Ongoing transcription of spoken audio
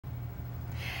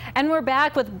And we're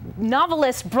back with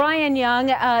novelist Bryan Young,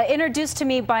 introduced to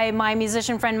me by my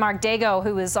musician friend Mark Dago,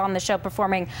 who was on the show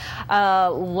performing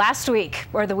last week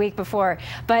or the week before.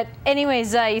 But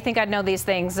anyways, you think I'd know these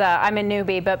things. I'm a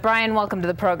newbie, but Bryan, welcome to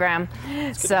the program.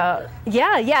 So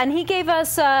yeah, and he gave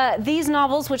us these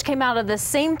novels, which came out at the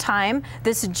same time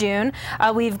this June.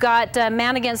 We've got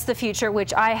Man Against the Future,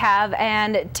 which I have,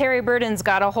 and Terry Burden's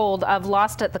got a hold of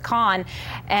Lost at the Con,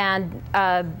 and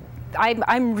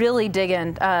I'm really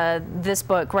digging this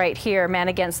book right here, Man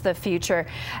Against the Future,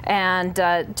 and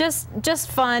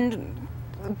just fun,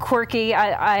 quirky.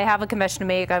 I have a confession to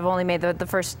make. I've only made the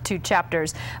first 2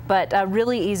 chapters, but a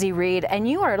really easy read. And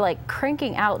you are like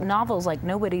cranking out novels like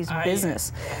nobody's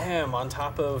business. I am, on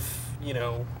top of, you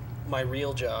know, my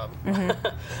real job.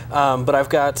 Mm-hmm. But I've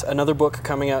got another book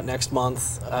coming out next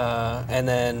month, and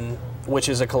then which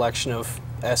is a collection of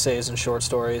essays and short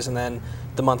stories, and then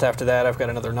the month after that I've got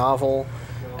another novel,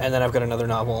 and then I've got another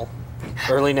novel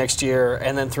early next year,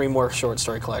 and then 3 more short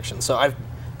story collections. So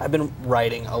I've been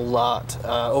writing a lot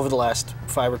over the last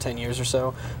 5 or 10 years or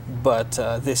so, but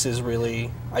this is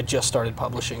really, I just started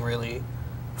publishing really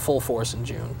full force in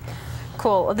June.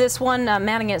 Cool. This one,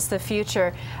 Man Against the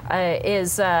Future,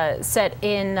 is set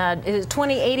in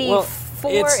 2084.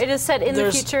 Well, it is set in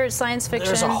the future, science fiction.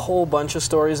 There's a whole bunch of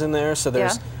stories in there. So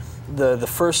there's the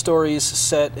first story is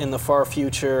set in the far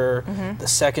future. Mm-hmm. The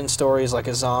second story is like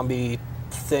a zombie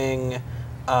thing.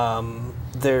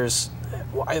 There's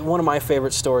one of my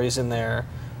favorite stories in there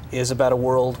is about a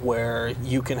world where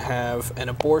you can have an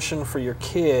abortion for your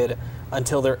kid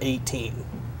until they're 18.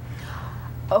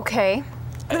 Okay.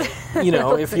 You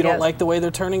know, if you don't like the way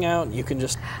they're turning out, you can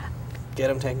just get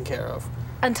them taken care of.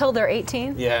 Until they're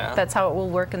 18? Yeah. That's how it will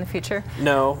work in the future?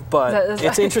 No, but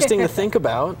it's interesting to think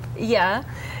about. Yeah.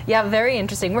 Yeah, very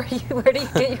interesting. Where do you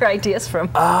get your ideas from?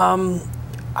 All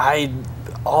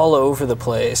over the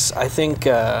place. I think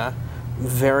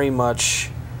very much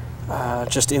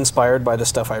just inspired by the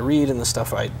stuff I read and the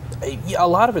stuff a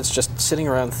lot of it's just sitting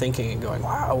around thinking and going,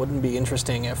 wow, wouldn't it be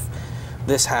interesting if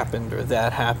this happened or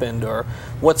that happened, or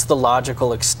what's the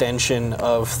logical extension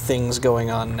of things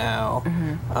going on now?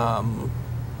 Mm-hmm.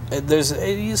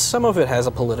 Some of it has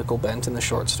a political bent in the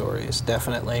short stories,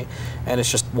 definitely, and it's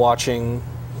just watching,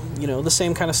 you know, the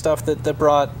same kind of stuff that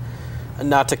brought,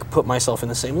 not to put myself in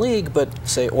the same league, but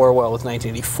say Orwell with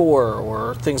 1984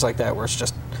 or things like that, where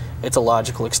it's a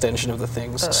logical extension of the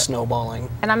things snowballing.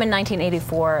 And I'm a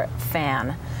 1984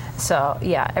 fan. So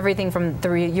yeah, everything from the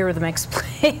Eurythmics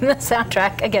playing the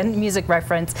soundtrack, again, music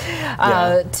reference,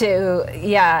 to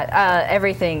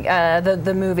everything,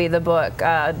 the movie, the book,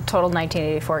 total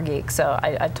 1984 geek. So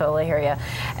I totally hear you.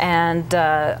 And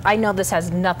I know this has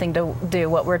nothing to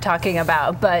do what we're talking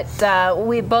about, but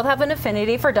we both have an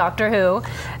affinity for Doctor Who.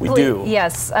 We do.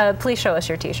 Yes. Please show us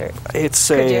your T-shirt. It's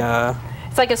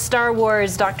it's like a Star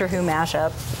Wars Doctor Who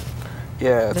mashup.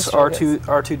 Yeah, it's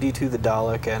R2D2 the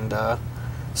Dalek and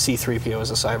C-3PO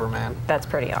is a Cyberman. That's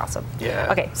pretty awesome.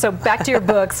 Yeah. Okay, so back to your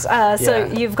books.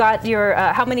 So you've got your,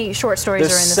 how many short stories are in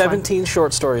this one? There's 17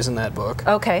 short stories in that book.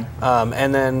 Okay.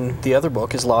 And then the other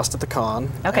book is Lost at the Con.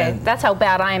 Okay, that's how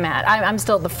bad I'm at. I'm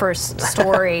still at the first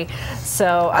story,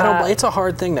 so... it's a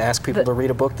hard thing to ask people to read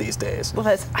a book these days.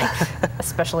 Well,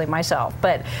 especially myself.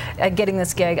 But getting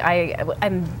this gig,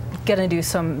 I'm gonna do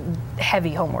some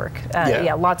heavy homework.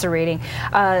 Lots of reading.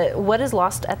 What is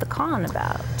Lost at the Con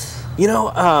about? You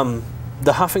know,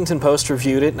 the Huffington Post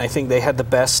reviewed it, and I think they had the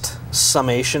best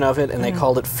summation of it, and they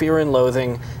called it Fear and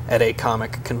Loathing at a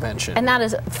Comic Convention. And that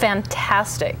is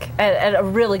fantastic, and a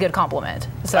really good compliment.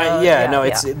 So,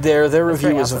 their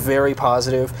review was very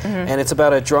positive, and it's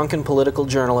about a drunken political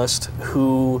journalist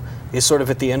who is sort of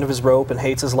at the end of his rope and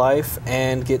hates his life,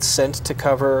 and gets sent to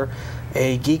cover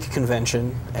a geek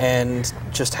convention, and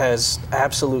just has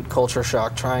absolute culture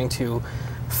shock trying to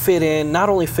fit in, not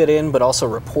only fit in, but also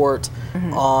report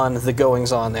on the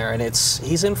goings-on there. And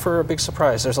he's in for a big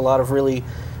surprise. There's a lot of really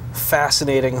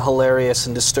fascinating, hilarious,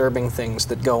 and disturbing things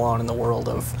that go on in the world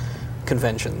of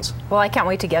conventions. Well, I can't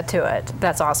wait to get to it.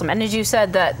 That's awesome. And as you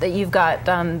said, that you've got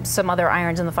some other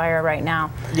irons in the fire right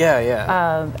now.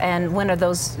 Yeah. And when are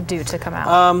those due to come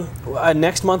out?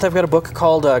 Next month I've got a book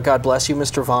called God Bless You,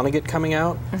 Mr. Vonnegut coming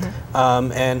out.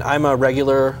 And I'm a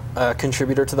regular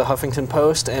contributor to the Huffington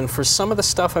Post, and for some of the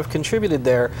stuff I've contributed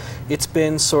there, it's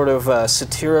been sort of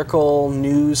satirical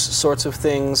news sorts of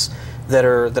things that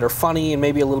are funny and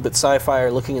maybe a little bit sci-fi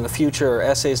or looking in the future, or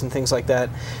essays and things like that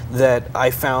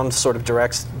I found sort of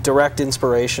direct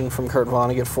inspiration from Kurt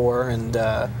Vonnegut for, and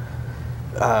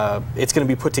it's going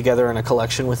to be put together in a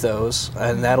collection with those,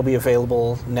 and that'll be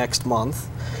available next month.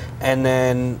 And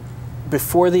then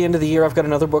before the end of the year, I've got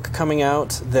another book coming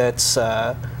out that's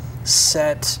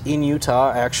set in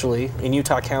Utah, actually, in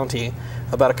Utah County,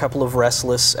 about a couple of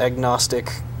restless,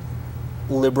 agnostic,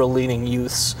 liberal-leaning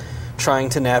youths trying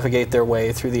to navigate their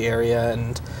way through the area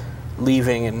and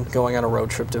leaving and going on a road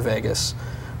trip to Vegas.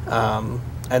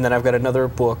 And then I've got another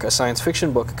book, a science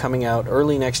fiction book, coming out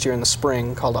early next year in the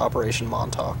spring called Operation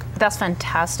Montauk. That's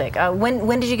fantastic.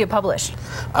 When did you get published?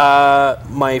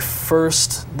 My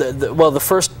first, the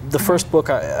first book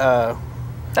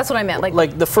that's what I meant.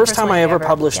 Like the first time I ever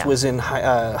published yeah. was in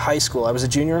high school. I was a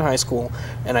junior in high school,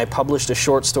 and I published a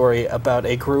short story about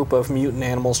a group of mutant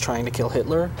animals trying to kill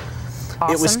Hitler.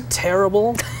 Awesome. It was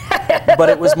terrible, but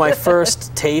it was my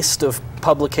first taste of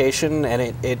publication,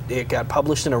 and it got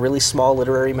published in a really small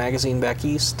literary magazine back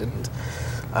east. And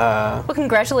well,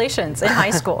 congratulations, in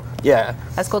high school. Yeah.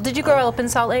 That's cool. Did you grow up in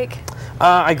Salt Lake?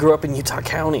 I grew up in Utah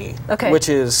County, okay. which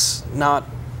is not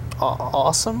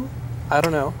awesome. I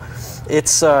don't know.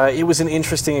 It was an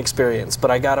interesting experience, but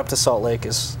I got up to Salt Lake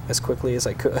as quickly as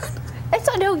I could.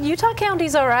 No, Utah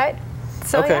County's all right.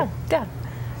 So okay. yeah.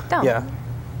 No. Yeah.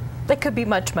 It could be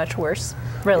much, much worse.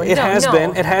 Really. It has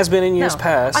been. It has been in years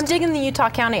past. I'm digging the Utah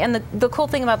County, and the cool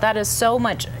thing about that is so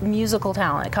much musical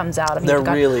talent comes out of it. There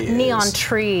really is. Neon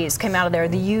Trees came out of there.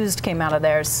 The Used came out of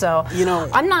there. So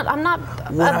I'm not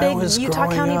a big Utah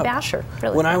County basher.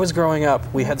 Really. When I was growing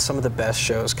up, we had some of the best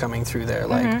shows coming through there.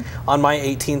 Like on my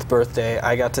 18th birthday,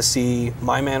 I got to see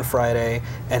My Man Friday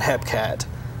and Hepcat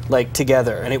like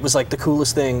together, and it was like the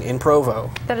coolest thing in Provo.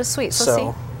 That is sweet.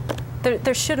 So see,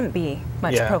 there shouldn't be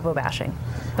much Provo bashing.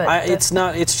 But it's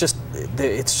not. It's just.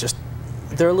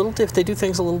 They're a little They do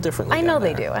things a little differently. I know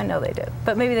they do.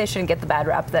 But maybe they shouldn't get the bad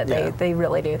rap that they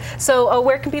really do. So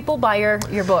where can people buy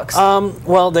your books?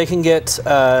 Well, they can get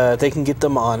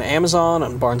them on Amazon,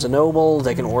 on Barnes & Noble.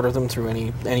 They can order them through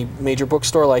any major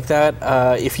bookstore like that.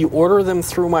 If you order them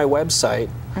through my website,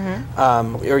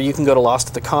 or you can go to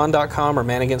lostatthecon.com or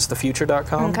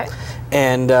managainstthefuture.com, okay.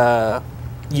 And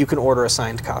you can order a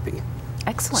signed copy.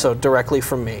 Excellent. So directly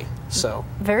from me. So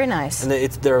very nice. And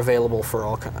they're available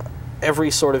for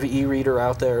every sort of e-reader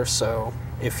out there. So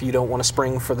if you don't want to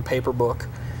spring for the paper book,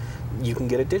 you can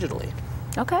get it digitally.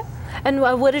 Okay. And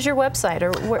what is your website,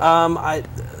 or where?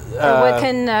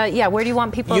 Where do you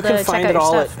want people to check out your stuff? You can find it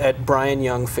all at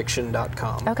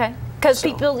bryanyoungfiction.com. Okay. Because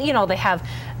people, they have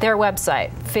their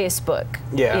website, Facebook.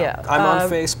 Yeah. I'm on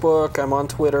Facebook. I'm on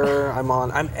Twitter.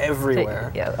 I'm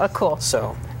everywhere. Yeah. Cool.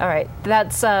 So. All right.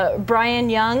 That's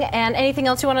Bryan Young. And anything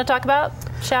else you want to talk about?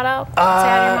 Shout out. Say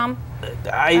hi to your mom.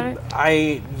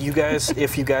 You guys,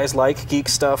 if you guys like geek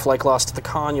stuff like Lost at the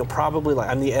Con, you'll probably like.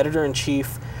 I'm the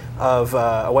editor-in-chief of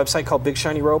a website called Big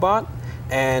Shiny Robot.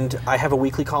 And I have a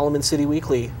weekly column in City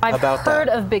Weekly about that. I've heard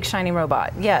of Big Shiny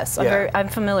Robot. Yes, I'm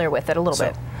familiar with it a little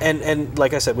bit. And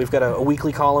like I said, we've got a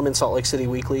weekly column in Salt Lake City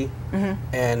Weekly,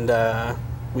 and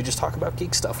we just talk about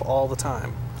geek stuff all the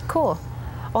time. Cool.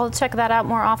 I'll check that out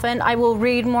more often. I will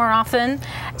read more often.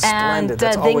 Splendid.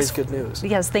 That's always good news.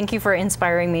 Yes, thank you for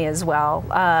inspiring me as well.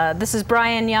 This is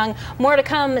Bryan Young. More to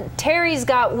come. Terry's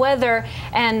got weather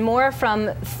and more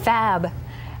from Fab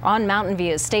on Mountain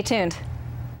Views. Stay tuned.